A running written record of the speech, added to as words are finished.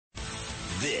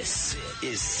This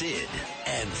is Sid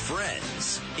and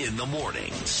Friends in the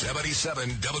morning. 77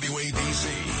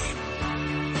 WABC.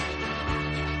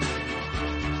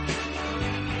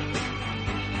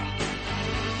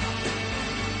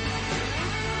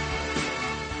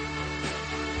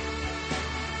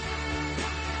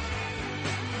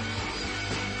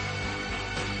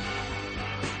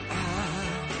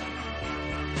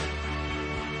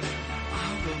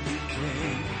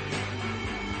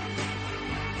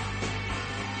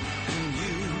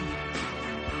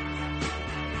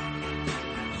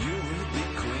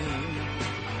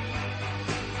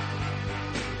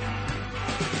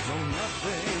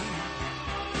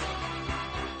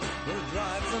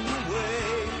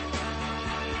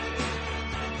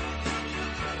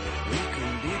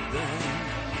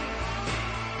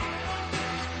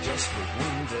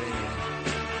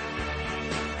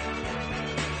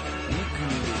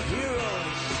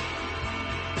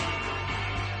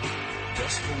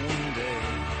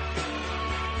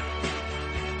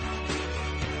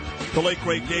 The late,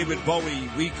 great David Bowie,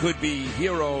 we could be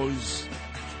heroes.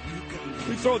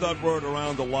 We throw that word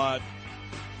around a lot.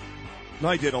 And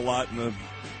I did a lot in the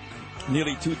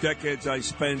nearly 2 decades I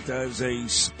spent as a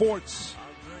sports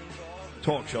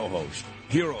talk show host.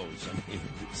 Heroes. I mean,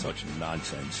 such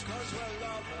nonsense.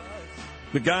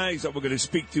 The guys that we're going to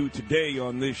speak to today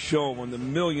on this show and the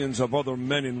millions of other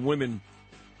men and women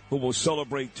who will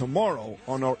celebrate tomorrow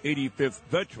on our 85th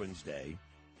Veterans Day,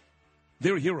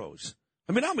 they're heroes.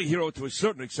 I mean, I'm a hero to a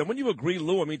certain extent. When you agree,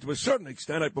 Lou, I mean, to a certain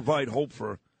extent, I provide hope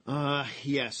for...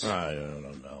 Yes. I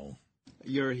don't know.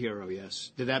 You're a hero,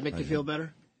 yes. Did that make you feel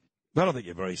better? I don't think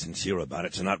you're very sincere about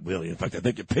it, so not really. In fact, I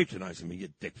think you're patronizing me, you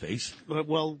dick face.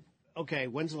 Well, okay,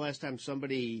 when's the last time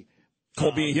somebody...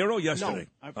 Called me a hero? Yesterday.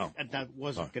 No, that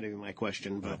wasn't going to be my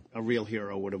question, but a real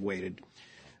hero would have waited.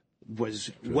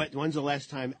 When's the last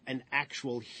time an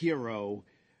actual hero...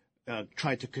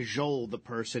 tried to cajole the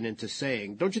person into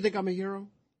saying, "Don't you think I'm a hero?"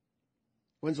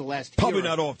 When's the last Probably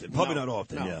hero? not often. Probably not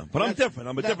often, no. yeah. But I'm different.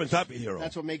 I'm a different type of hero.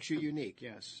 That's what makes you unique,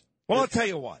 yes. Well, I'll tell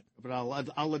you what. But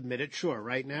I'll admit it, sure.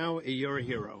 Right now, you're a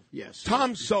hero, yes.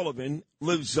 Tom Sullivan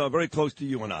lives very close to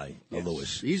you and I, yes.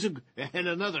 Lewis. He's a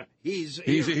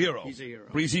hero. He's a hero.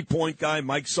 Breezy Point guy,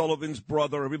 Mike Sullivan's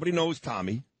brother. Everybody knows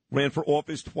Tommy. Ran for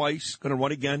office twice. Going to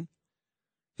run again.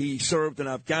 He served in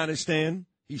Afghanistan.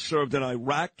 He served in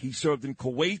Iraq. He served in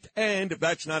Kuwait. And if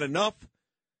that's not enough,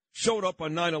 showed up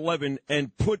on 9/11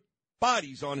 and put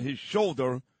bodies on his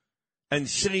shoulder and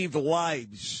saved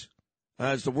lives.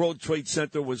 As the World Trade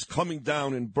Center was coming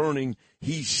down and burning,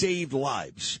 he saved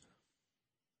lives.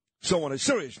 So on a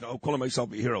serious note, calling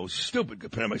myself a hero is stupid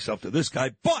comparing myself to this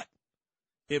guy. But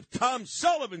if Tom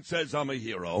Sullivan says I'm a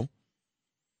hero,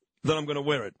 then I'm going to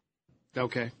wear it.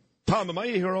 Okay. Tom, am I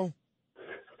a hero?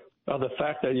 Well, the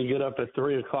fact that you get up at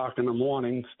 3 o'clock in the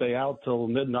morning, stay out till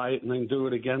midnight, and then do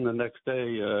it again the next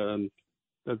day,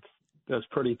 that's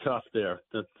pretty tough there.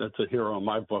 That's a hero in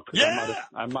my book. Yeah!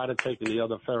 I might have taken the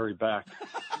other ferry back.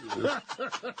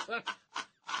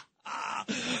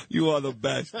 You are the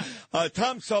best.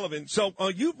 Tom Sullivan, so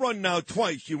you've run now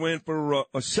twice. You ran for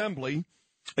Assembly,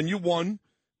 and you won.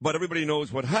 But everybody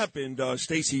knows what happened.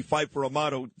 Stacey Pfeiffer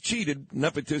Amato cheated,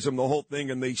 nepotism, the whole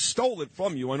thing, and they stole it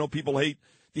from you. I know people hate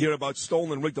to hear about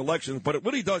stolen, rigged elections, but it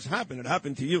really does happen. It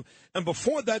happened to you. And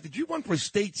before that, did you run for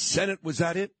state senate? Was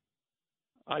that it?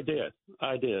 I did.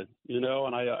 You know,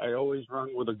 and I always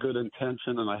run with a good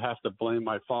intention, and I have to blame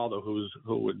my father, who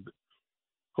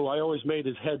I always made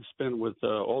his head spin with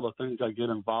all the things I get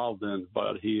involved in.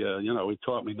 But he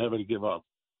taught me never to give up.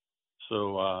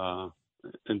 So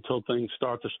until things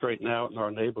start to straighten out in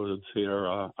our neighborhoods here,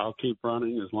 I'll keep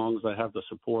running as long as I have the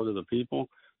support of the people.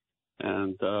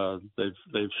 And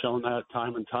they've shown that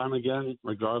time and time again,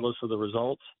 regardless of the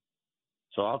results.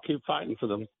 So I'll keep fighting for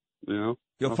them. You know,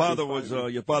 your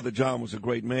father John was a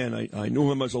great man. I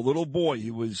knew him as a little boy. He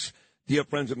was dear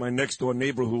friends with my next door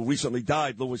neighbor who recently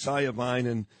died, Louis Iovine,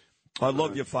 and I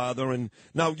love your father. And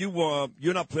now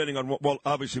you're not planning on. Well,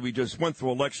 obviously we just went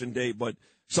through Election Day, but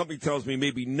something tells me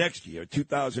maybe next year,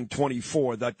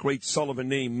 2024, that great Sullivan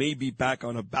name may be back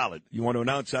on a ballot. You want to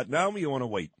announce that now, or you want to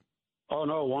wait? Oh,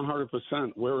 no,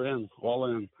 100%. We're in, all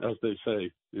in, as they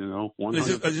say, you know. 100%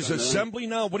 is this Assembly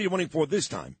now? What are you running for this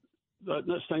time?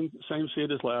 The same seat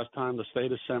as last time, the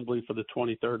State Assembly for the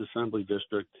 23rd Assembly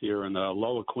District here in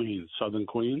Lower Queens, Southern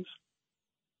Queens.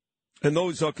 And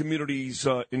those communities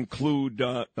include,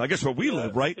 I guess, where we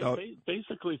live, right?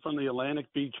 Basically from the Atlantic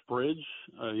Beach Bridge,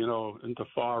 into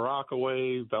Far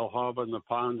Rockaway, Bell Harbor,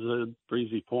 Neponset,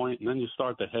 Breezy Point, and then you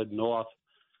start to head north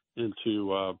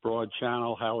into Broad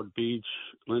Channel, Howard Beach,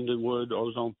 Lindenwood,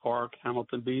 Ozone Park,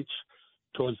 Hamilton Beach.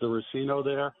 towards the Racino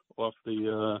there, off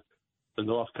the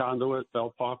North Conduit,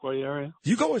 Bell Parkway area. Do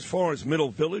you go as far as Middle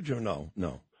Village or no?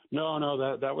 No.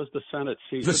 No, that was the Senate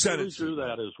seat. The Senate they redrew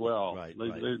that as well. Right,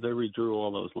 They redrew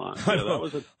all those lines. Yeah,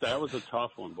 that was a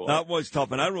tough one, boy. That was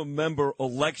tough, and I remember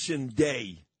Election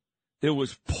Day. It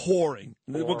was pouring.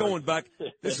 We're going back.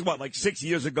 This is like 6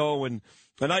 years ago, and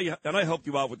I helped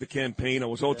you out with the campaign. I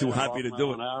was all too happy to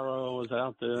do it. Mark Molinaro was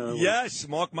out there. Yes,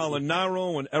 Mark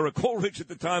Molinaro and Eric Ulrich at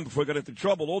the time before I got into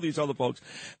trouble. All these other folks,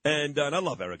 and I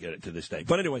love Eric to this day.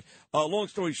 But anyway, long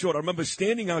story short, I remember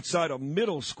standing outside a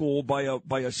middle school by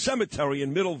a cemetery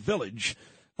in Middle Village,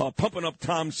 pumping up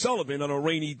Tom Sullivan on a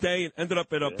rainy day, and ended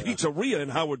up at a pizzeria in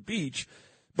Howard Beach.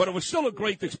 But it was still a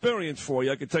great experience for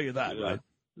you. I can tell you that, right?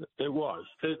 It was.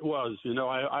 You know,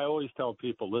 I always tell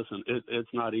people, listen, it's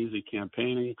not easy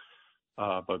campaigning,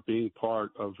 but being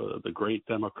part of the great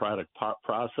democratic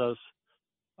process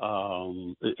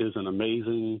is an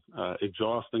amazing,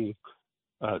 exhausting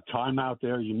time out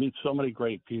there. You meet so many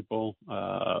great people,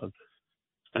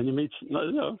 and you meet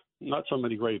not so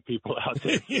many great people out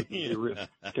there.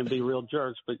 Can be real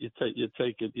jerks, but you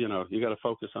take it. You know, you got to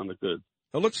focus on the good.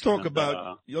 Now let's talk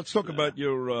about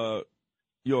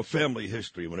your family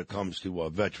history when it comes to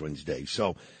Veterans Day.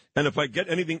 So, and if I get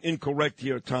anything incorrect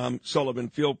here, Tom Sullivan,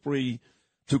 feel free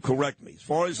to correct me. As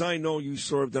far as I know, you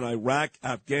served in Iraq,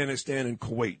 Afghanistan, and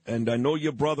Kuwait. And I know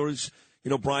your brothers, you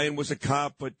know, Brian was a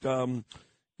cop, but,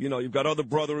 you know, you've got other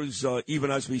brothers, even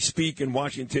as we speak in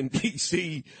Washington,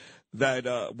 D.C.,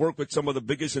 that work with some of the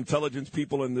biggest intelligence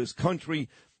people in this country.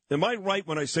 Am I right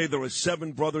when I say there are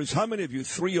 7 brothers? How many of you,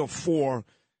 3 or 4,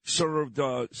 served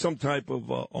some type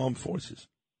of armed forces?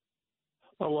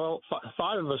 Well,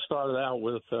 5 of us started out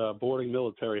with boarding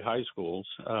military high schools.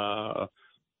 2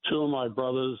 of my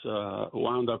brothers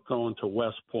wound up going to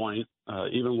West Point.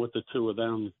 Even with the 2 of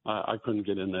them, I couldn't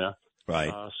get in there.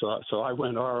 Right. So I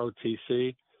went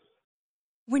ROTC.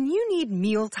 When you need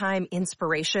mealtime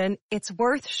inspiration, it's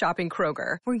worth shopping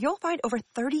Kroger, where you'll find over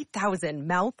 30,000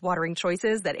 mouth-watering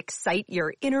choices that excite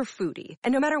your inner foodie.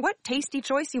 And no matter what tasty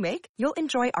choice you make, you'll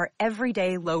enjoy our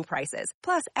everyday low prices,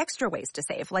 plus extra ways to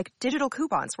save, like digital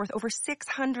coupons worth over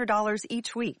 $600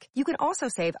 each week. You can also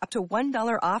save up to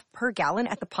 $1 off per gallon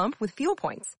at the pump with fuel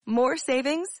points. More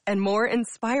savings and more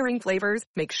inspiring flavors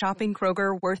make shopping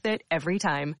Kroger worth it every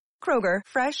time. Kroger,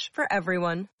 fresh for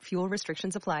everyone. Fuel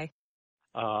restrictions apply.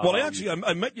 Well,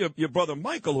 I met your brother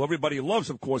Michael, who everybody loves,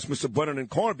 of course, Mr. Brennan and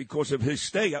Carr, because of his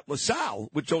stay at LaSalle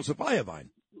with Joseph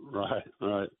Iovine. Right.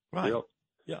 Yep.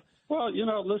 Yeah. Well, you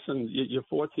know, listen, you're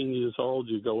 14 years old,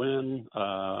 you go in,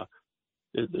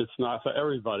 it's not for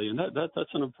everybody, and that's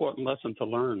an important lesson to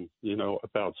learn, you know,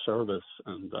 about service.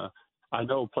 And I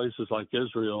know places like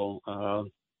Israel,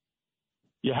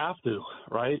 you have to,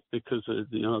 right? Because,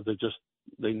 you know,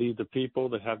 they need the people.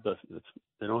 They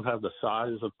don't have the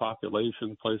size of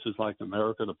population places like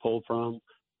America to pull from.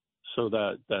 So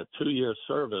that 2-year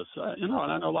service, you know,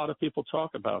 and I know a lot of people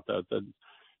talk about that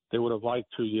they would have liked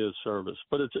 2 years service,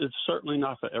 but it's certainly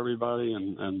not for everybody.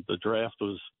 And the draft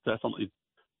was definitely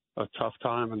a tough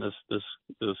time. And this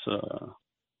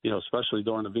you know, especially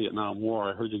during the Vietnam War,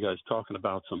 I heard you guys talking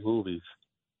about some movies.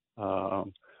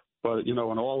 But, you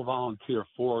know, an all-volunteer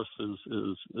force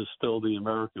is still the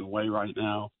American way right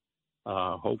now.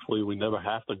 Hopefully we never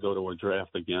have to go to a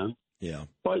draft again. Yeah.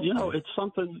 But, you know, it's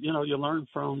something, you know, you learn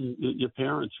from your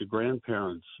parents, your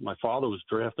grandparents. My father was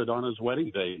drafted on his wedding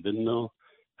day. Didn't know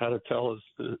how to tell us,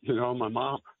 you know, my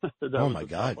mom. Oh, my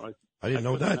God. I didn't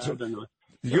know that. So,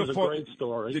 it was a great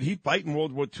story. Did he fight in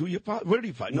World War II? Where did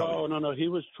he fight? No. He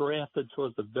was drafted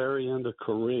towards the very end of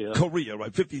Korea. Korea,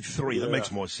 right? 53. Yeah. That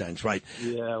makes more sense, right?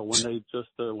 Yeah, when they just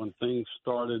when things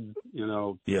started, you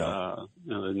know, you know,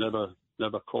 they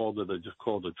never called it. They just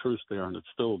called a truce there, and it's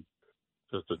still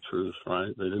just a truce,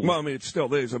 right? They didn't. Well, I mean, it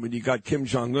still is. I mean, you got Kim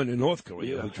Jong-un in North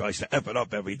Korea who tries to F it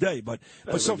up every day. But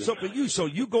so for you, so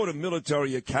you go to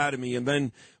military academy, and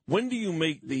then when do you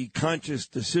make the conscious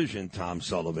decision, Tom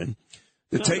Sullivan?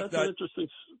 That's an interesting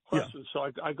question.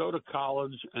 Yeah. So I go to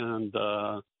college, and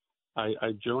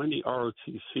I joined the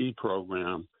ROTC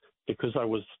program because I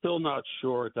was still not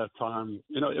sure at that time.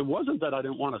 You know, it wasn't that I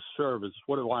didn't want to serve. It's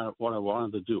what I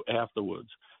wanted to do afterwards.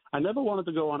 I never wanted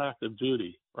to go on active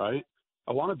duty, right?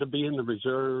 I wanted to be in the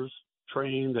reserves,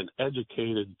 trained and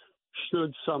educated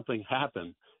should something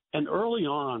happen. And early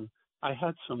on, I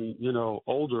had some, you know,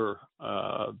 older,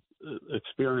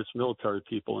 experienced military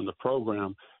people in the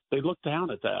program. They looked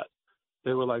down at that.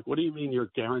 They were like, what do you mean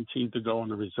you're guaranteed to go in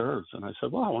the reserves? And I said,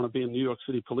 well, I want to be a New York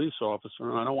City police officer,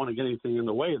 and I don't want to get anything in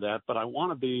the way of that, but I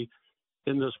want to be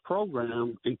in this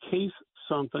program in case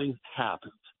something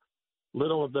happens.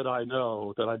 little did I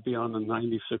know that I'd be on the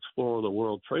 96th floor of the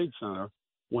World Trade Center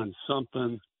when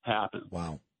something happened.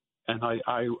 Wow. And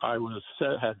I was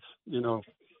set,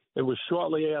 it was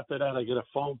shortly after that I get a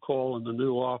phone call in the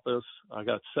new office. I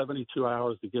got 72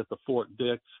 hours to get to Fort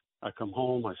Dix. I come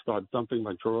home, I start dumping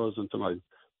my drawers into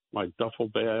my duffel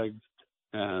bag,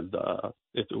 and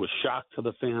it was shock to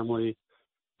the family,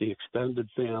 the extended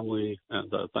family,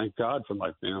 and thank God for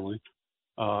my family.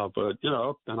 But,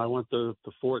 then I went to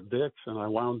Fort Dix, and I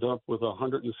wound up with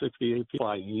 168 people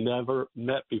I never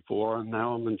met before, and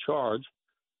now I'm in charge.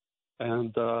 And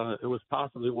it was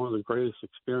possibly one of the greatest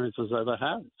experiences I ever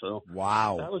had. So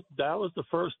wow, that was the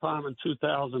first time in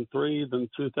 2003, then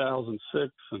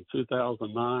 2006, and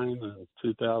 2009, and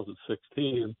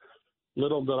 2016.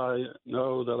 Little did I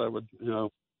know that I would,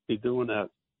 be doing that,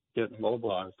 getting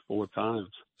mobilized 4 times.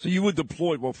 So you were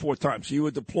deployed, 4 times. So you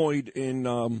were deployed in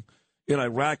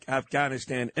Iraq,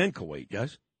 Afghanistan, and Kuwait,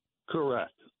 yes?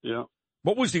 Correct, yeah.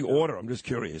 What was the order? I'm just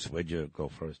curious. Where'd you go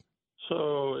first?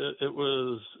 So it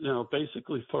was,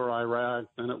 basically for Iraq,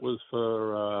 and it was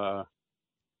for,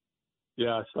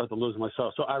 I started to lose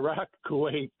myself. So Iraq,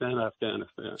 Kuwait, then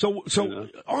Afghanistan. So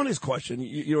honest question,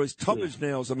 you're as tough as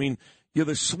nails. I mean, you're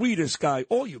the sweetest guy.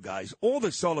 All you guys, all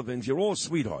the Sullivans, you're all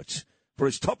sweethearts. For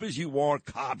as tough as you are,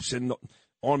 cops and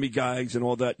Army guys and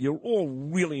all that, you're all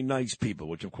really nice people,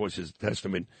 which, of course, is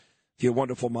testament to your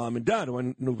wonderful mom and dad, who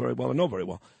I knew very well and know very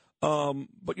well.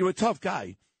 But you're a tough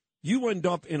guy. You end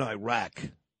up in Iraq,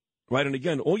 right? And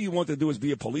again, all you want to do is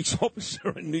be a police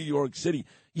officer in New York City.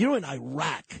 You're in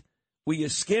Iraq. Were you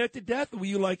scared to death? Or were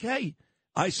you like, hey,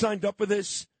 I signed up for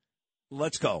this,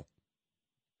 let's go?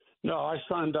 No, I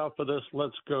signed up for this,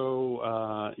 let's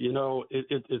go.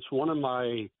 It's one of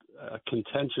my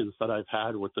contentions that I've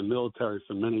had with the military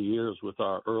for many years with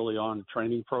our early on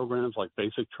training programs, like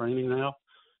basic training now.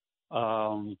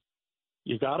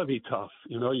 You got to be tough.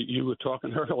 You were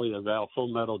talking earlier about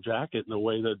Full Metal Jacket and the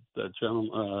way that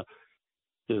gentleman,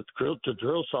 the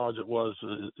drill sergeant was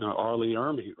R. Lee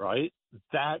Ermey, right?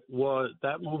 That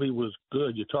movie was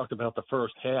good. You talked about the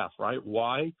first half, right?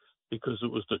 Why? Because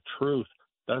it was the truth.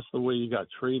 That's the way you got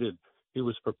treated. He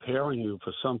was preparing you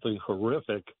for something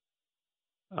horrific.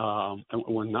 And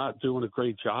we're not doing a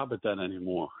great job at that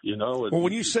anymore,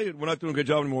 when you say we're not doing a good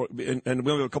job anymore, and we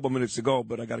only have a couple of minutes to go,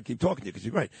 but I got to keep talking to you because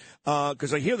you're great.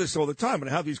 Because I hear this all the time, and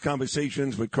I have these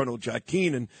conversations with Colonel Jack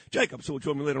Keane and Jacob, so will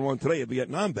join me later on today at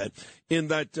Vietnam Vet, in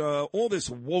that all this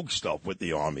woke stuff with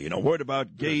the Army, worried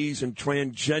about gays and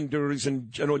transgenders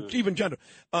and even gender.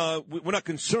 We're not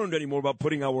concerned anymore about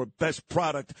putting our best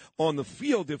product on the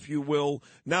field, if you will.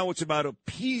 Now it's about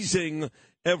appeasing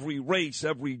every race,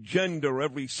 every gender,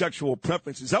 every sexual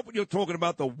preference. Is that what you're talking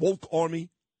about, the woke Army?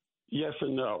 Yes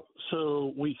and no.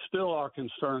 So we still are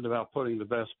concerned about putting the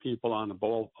best people on the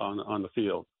ball on the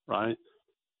field, right?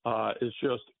 It's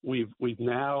just we've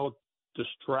now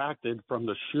distracted from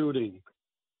the shooting,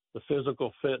 the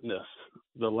physical fitness,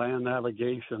 the land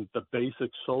navigation, the basic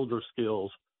soldier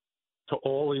skills, to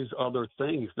all these other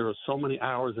things. There are so many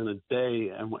hours in a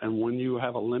day, and when you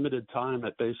have a limited time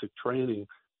at basic training,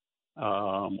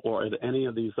 or at any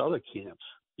of these other camps,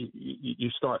 you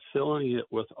start filling it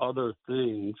with other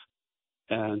things,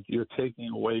 and you're taking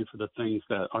away for the things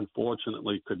that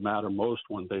unfortunately could matter most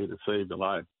one day to save your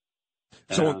life.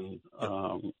 So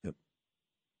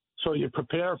you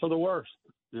prepare for the worst,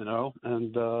 and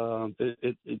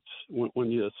it's when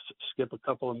you skip a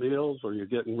couple of meals, or you're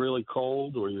getting really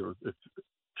cold, or you're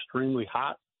extremely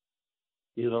hot,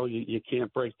 you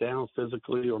can't break down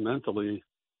physically or mentally.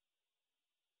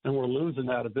 And we're losing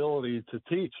that ability to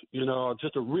teach.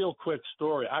 Just a real quick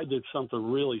story. I did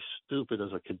something really stupid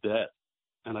as a cadet,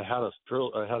 and I had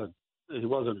he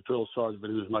wasn't a drill sergeant, but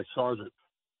he was my sergeant,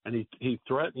 and he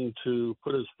threatened to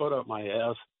put his foot up my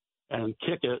ass and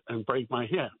kick it and break my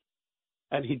hand.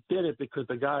 And he did it because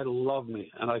the guy loved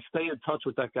me. And I stay in touch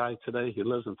with that guy today. He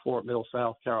lives in Fort Mill,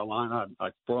 South Carolina. I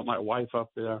brought my wife up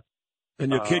there.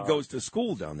 And your kid goes to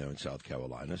school down there in South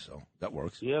Carolina, so that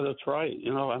works. Yeah, that's right.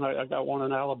 And I got one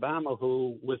in Alabama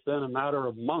who, within a matter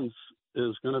of months,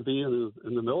 is going to be in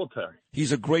the military.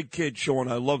 He's a great kid, Sean.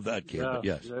 I love that kid. Yeah,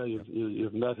 yes. Yeah,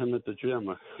 you've met him at the gym.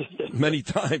 Many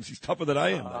times. He's tougher than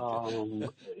I am. I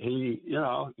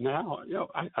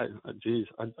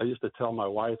used to tell my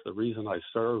wife the reason I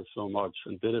served so much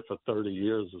and did it for 30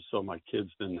 years is so my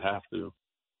kids didn't have to.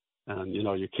 And,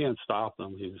 you can't stop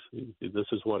him. This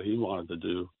is what he wanted to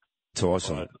do. It's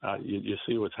awesome. But, you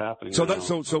see what's happening. So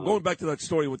going back to that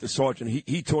story with the sergeant,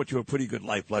 he taught you a pretty good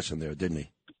life lesson there, didn't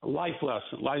he? Life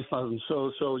lesson.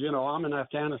 So I'm in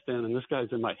Afghanistan, and this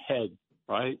guy's in my head,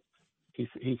 right?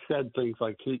 He said things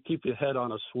like, keep your head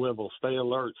on a swivel, stay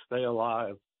alert, stay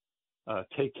alive.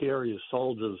 take care of your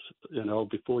soldiers,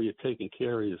 before you're taking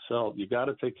care of yourself. You got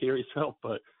to take care of yourself,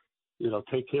 but,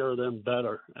 take care of them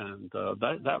better. And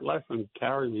that lesson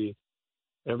carried me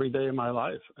every day of my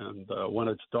life. And when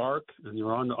it's dark and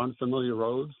you're on unfamiliar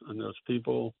roads and there's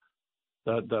people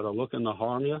that are looking to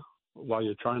harm you while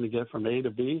you're trying to get from A to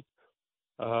B,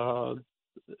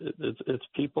 it's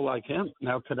people like him.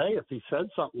 Now, today, if he said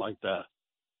something like that,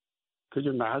 could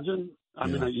you imagine? I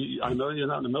mean, I know you're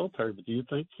not in the military, but do you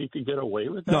think he could get away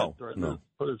with that? No.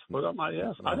 Put his foot up my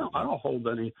ass. I don't hold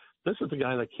any. This is the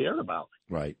guy that cared about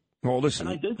me. Right. Well, listen.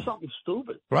 And I did something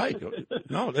stupid. Right.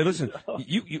 No, listen.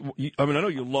 You, I mean, I know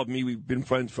you love me. We've been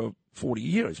friends for 40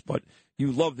 years, but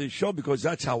you love this show because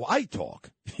that's how I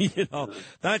talk.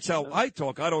 That's how I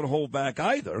talk. I don't hold back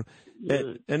either.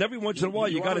 And every once in a while,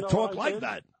 you got to talk like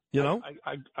that.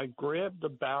 I grabbed the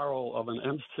barrel of an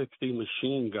M60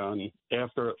 machine gun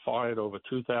after it fired over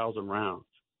 2,000 rounds,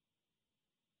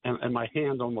 and my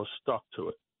hand almost stuck to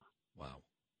it. Wow.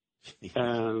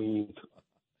 And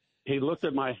he looked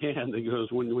at my hand and he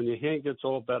goes, when your hand gets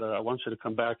all better, I want you to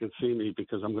come back and see me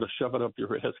because I'm going to shove it up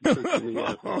your ass.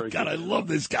 Oh, God, I love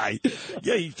this guy.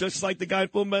 Yeah, he's just like the guy in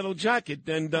Full Metal Jacket.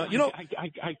 And, I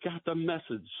got the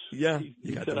message. Yeah.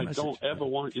 He said, I don't ever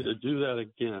want you to do that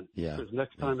again. Yeah. Because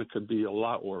next time it could be a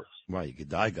lot worse. Right, you could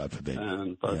die, God forbid.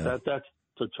 But that's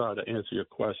to try to answer your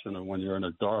question of when you're in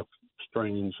a dark,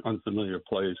 strange, unfamiliar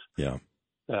place. Yeah.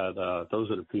 That those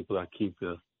are the people that keep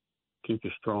you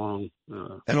strong.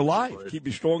 And alive. Keep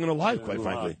you strong and alive, quite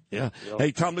frankly. Yeah. Yep.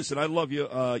 Hey, Tom, listen, I love you.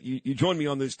 You join me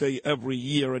on this day every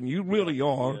year, and you really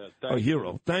are a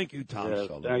hero. Thank you, Tom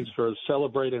Sullivan. Thanks for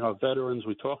celebrating our veterans.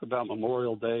 We talk about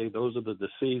Memorial Day. Those are the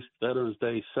deceased. Veterans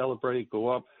Day, celebrate, go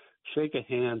up, shake a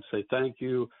hand, say thank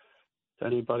you to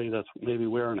anybody that's maybe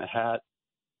wearing a hat.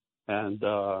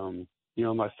 And,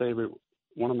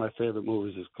 one of my favorite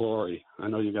movies is Glory. I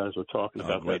know you guys were talking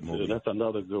about that movie. That's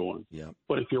another good one. Yeah.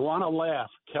 But if you want to laugh,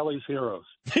 Kelly's Heroes.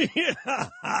 You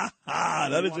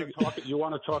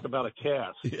want to talk about a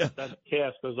cast. Yeah. That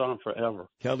cast goes on forever.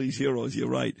 Kelly's Heroes, you're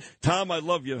right. Tom, I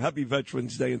love you. Happy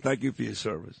Veterans Day, and thank you for your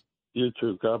service. You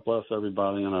too. God bless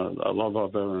everybody, and I love our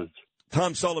veterans.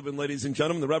 Tom Sullivan, ladies and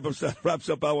gentlemen, that wraps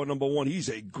up hour number one. He's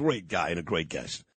a great guy and a great guest.